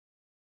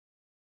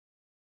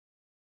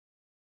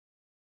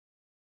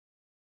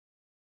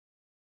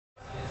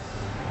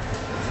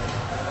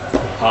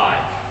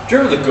Hi. Do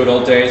you remember the good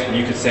old days when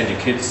you could send your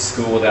kids to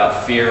school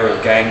without fear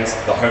of gangs,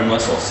 the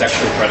homeless, or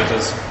sexual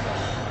predators?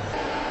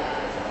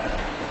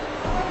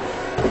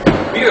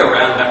 Were you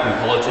around back when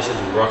politicians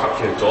would rock up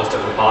to your doorstep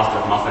with a basket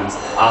of muffins,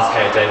 ask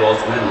how your day was,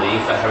 and then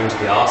leave without having to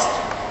be asked?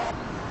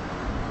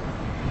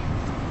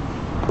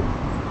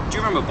 Do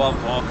you remember Bob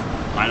Hawke?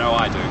 I know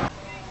I do.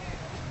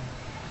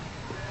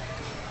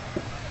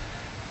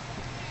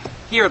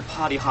 Here at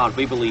Party Hard,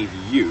 we believe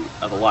you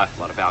are the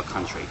lifeblood of our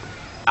country.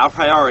 Our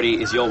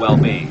priority is your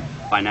well-being,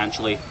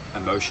 financially,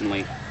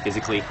 emotionally,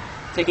 physically,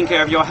 taking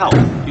care of your health,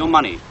 your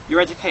money,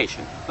 your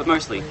education, but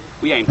mostly,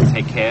 we aim to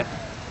take care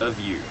of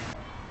you.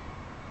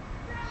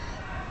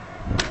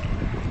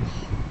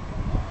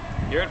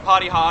 Here at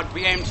Party Hard,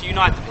 we aim to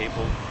unite the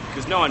people,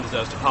 because no one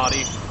deserves to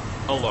party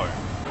alone.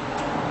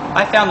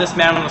 I found this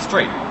man on the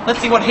street. Let's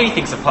see what he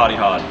thinks of Party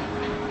Hard.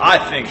 I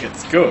think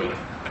it's good.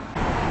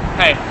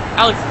 Hey,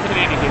 Alex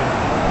Panini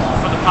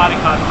here, from the Party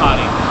Hard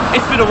Party.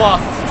 It's been a while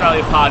since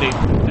Australia partied,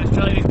 and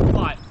Australia needs to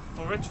fight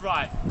for its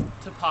right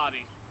to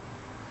party.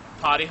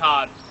 Party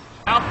hard.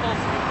 Our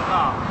policies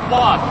are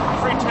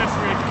 1. Free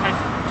tertiary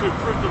education to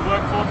improve the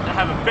workforce and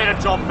have a better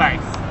job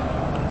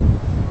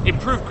base.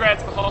 Improve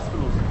grants for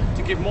hospitals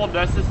to give more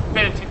nurses,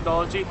 better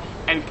technology,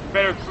 and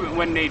better equipment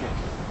when needed.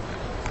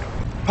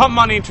 Pump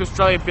money into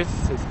Australian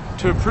businesses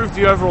to improve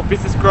the overall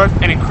business growth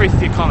and increase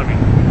the economy.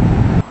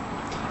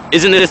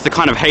 Isn't this the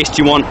kind of haste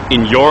you want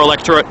in your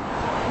electorate?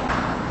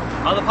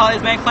 Other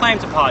parties may claim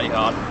to party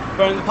hard,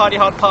 but in the Party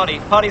Hard Party,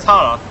 party's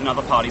harder than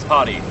other parties'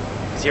 party.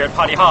 Because here at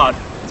Party Hard,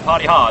 it's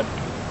party hard,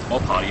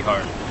 or party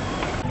home.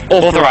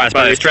 Authorised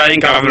by the Australian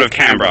Government of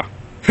Canberra.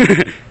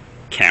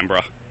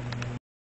 Canberra.